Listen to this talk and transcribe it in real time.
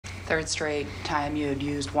third straight time you had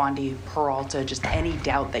used Wandy Peralta. Just any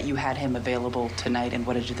doubt that you had him available tonight, and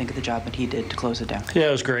what did you think of the job that he did to close it down? Yeah,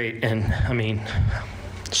 it was great, and I mean,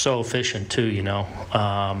 so efficient too.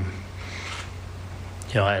 I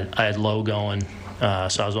had Lowe going, so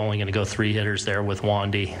I was only going to go 3 hitters there with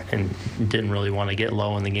Wandy, and didn't really want to get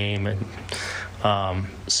Lowe in the game, and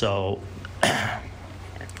so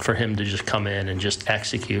for him to just come in and just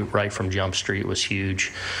execute right from Jump Street was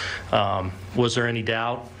huge. Was there any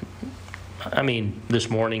doubt? I mean, this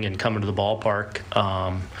morning and coming to the ballpark,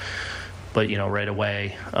 but right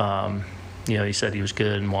away, he said he was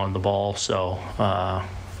good and wanted the ball, so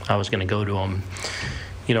I was going to go to him,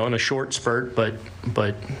 in a short spurt, but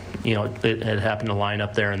it had happened to line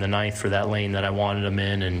up there in the 9th for that lane that I wanted him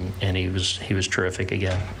in, and he was terrific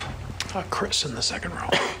again. Chris in the second row.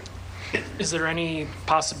 Is there any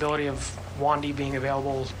possibility of Wandy being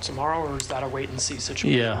available tomorrow, or is that a wait and see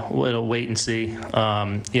situation? Yeah, we'll wait and see.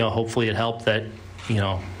 Hopefully it helped that,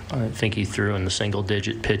 I think he threw in the single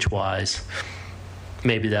digit pitch wise.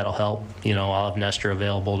 Maybe that'll help. I'll have Nestor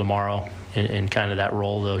available tomorrow in kind of that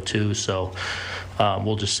role though too. So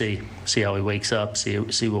we'll just see how he wakes up, see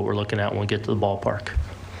what we're looking at when we get to the ballpark.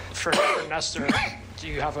 For Nestor, do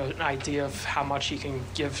you have an idea of how much he can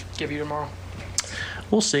give you tomorrow?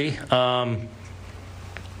 We'll see. We'll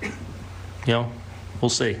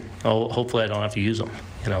see. Hopefully I don't have to use him,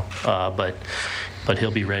 but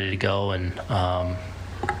he'll be ready to go, and I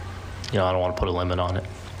don't want to put a limit on it.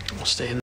 We'll stay in